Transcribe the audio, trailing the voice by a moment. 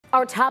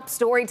Our top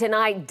story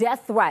tonight,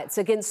 death threats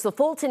against the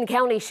Fulton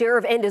County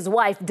Sheriff and his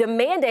wife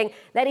demanding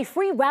that he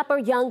free rapper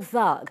Young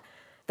Thug.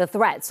 The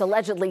threats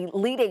allegedly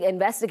leading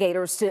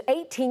investigators to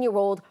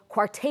 18-year-old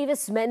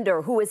Quartavius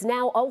Mender, who is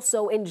now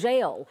also in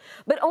jail.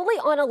 But only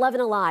on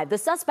 11 Alive, the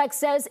suspect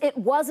says it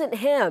wasn't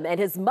him, and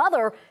his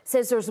mother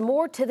says there's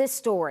more to this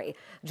story.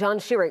 John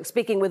Sherrick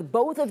speaking with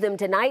both of them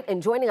tonight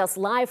and joining us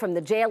live from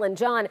the jail. And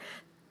John,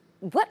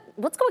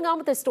 what's going on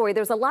with this story?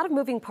 There's a lot of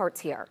moving parts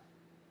here.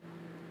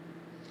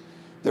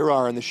 There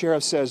are, and the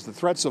sheriff says the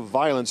threats of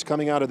violence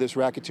coming out of this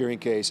racketeering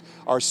case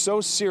are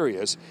so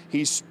serious,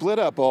 he split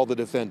up all the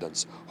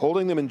defendants,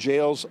 holding them in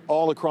jails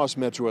all across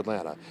metro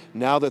Atlanta.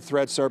 Now the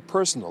threats are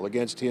personal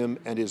against him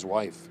and his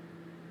wife.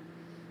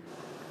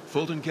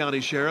 Fulton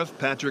County Sheriff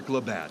Patrick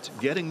Labatt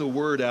getting the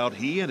word out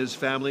he and his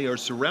family are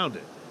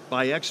surrounded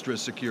by extra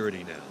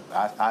security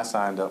now. I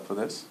signed up for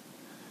this.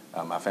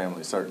 My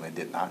family certainly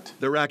did not.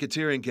 The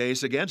racketeering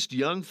case against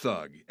Young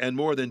Thug and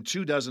more than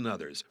 24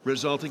 others,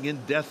 resulting in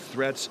death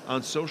threats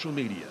on social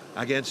media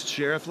against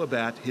Sheriff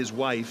Labatt, his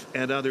wife,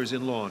 and others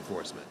in law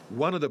enforcement.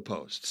 One of the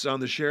posts on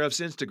the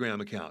sheriff's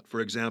Instagram account, for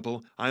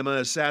example, "I'ma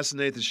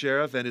assassinate the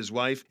sheriff and his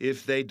wife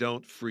if they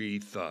don't free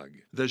Thug."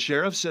 The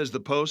sheriff says the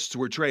posts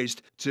were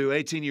traced to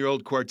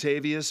 18-year-old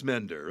Quartavius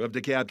Mender of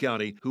DeKalb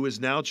County, who is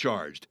now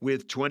charged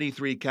with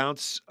 23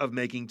 counts of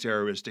making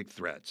terroristic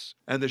threats.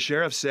 And the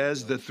sheriff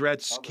says the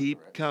threats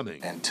keep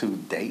coming. And to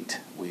date,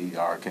 we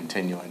are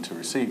continuing to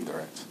receive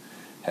threats.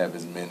 Have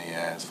as many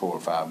as 4 or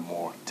 5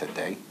 more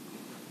today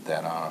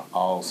that are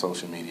all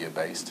social media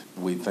based.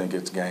 We think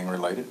it's gang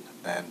related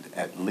and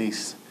at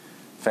least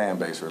fan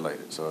base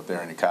related. So if there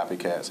are any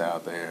copycats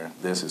out there,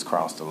 this has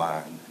crossed the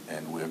line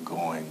and we're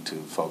going to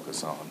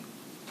focus on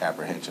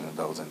apprehension of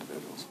those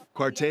individuals.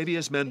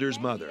 Quartavius Mender's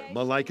mother,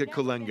 Malika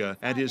Kalenga,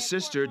 and his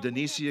sister,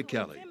 Denicia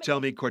Kelly, tell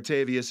me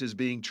Quartavius is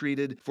being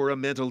treated for a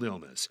mental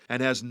illness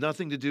and has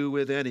nothing to do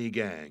with any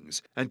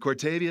gangs. And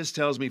Quartavius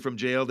tells me from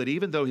jail that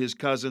even though his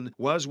cousin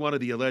was one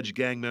of the alleged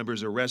gang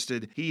members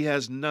arrested, he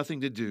has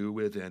nothing to do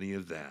with any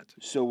of that.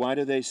 So why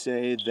do they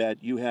say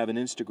that you have an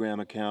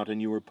Instagram account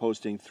and you were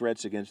posting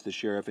threats against the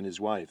sheriff and his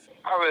wife?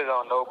 I really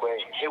don't know, but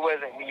it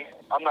wasn't me.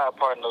 I'm not a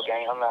part of no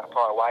gang. I'm not a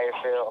part of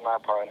YSL. I'm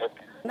not a part of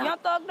nothing. Young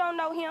Thug don't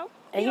know him.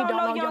 And you don't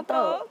know Young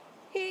Thug.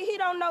 He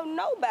don't know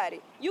nobody.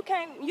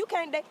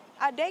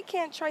 They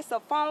can't trace a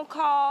phone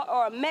call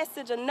or a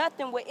message or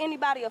nothing with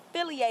anybody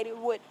affiliated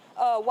with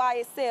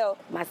YSL.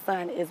 My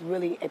son is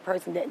really a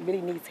person that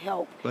really needs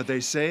help. But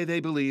they say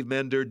they believe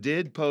Mender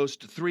did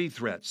post 3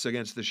 threats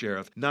against the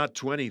sheriff, not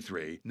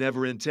 23,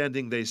 never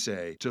intending, they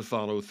say, to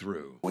follow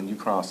through. When you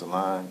cross the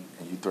line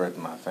and you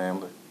threaten my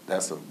family,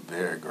 that's a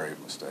very grave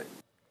mistake.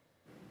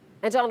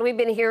 And John, we've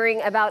been hearing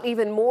about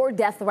even more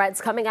death threats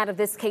coming out of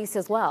this case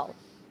as well.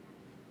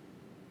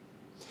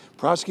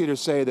 Prosecutors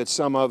say that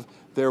some of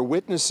their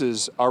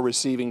witnesses are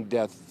receiving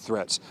death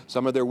threats.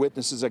 Some of their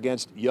witnesses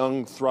against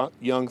Young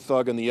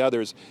Thug and the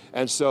others.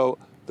 And so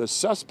the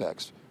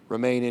suspects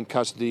remain in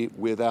custody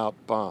without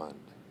bond.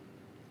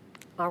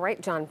 All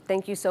right, John,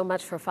 thank you so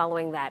much for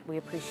following that. We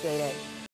appreciate it.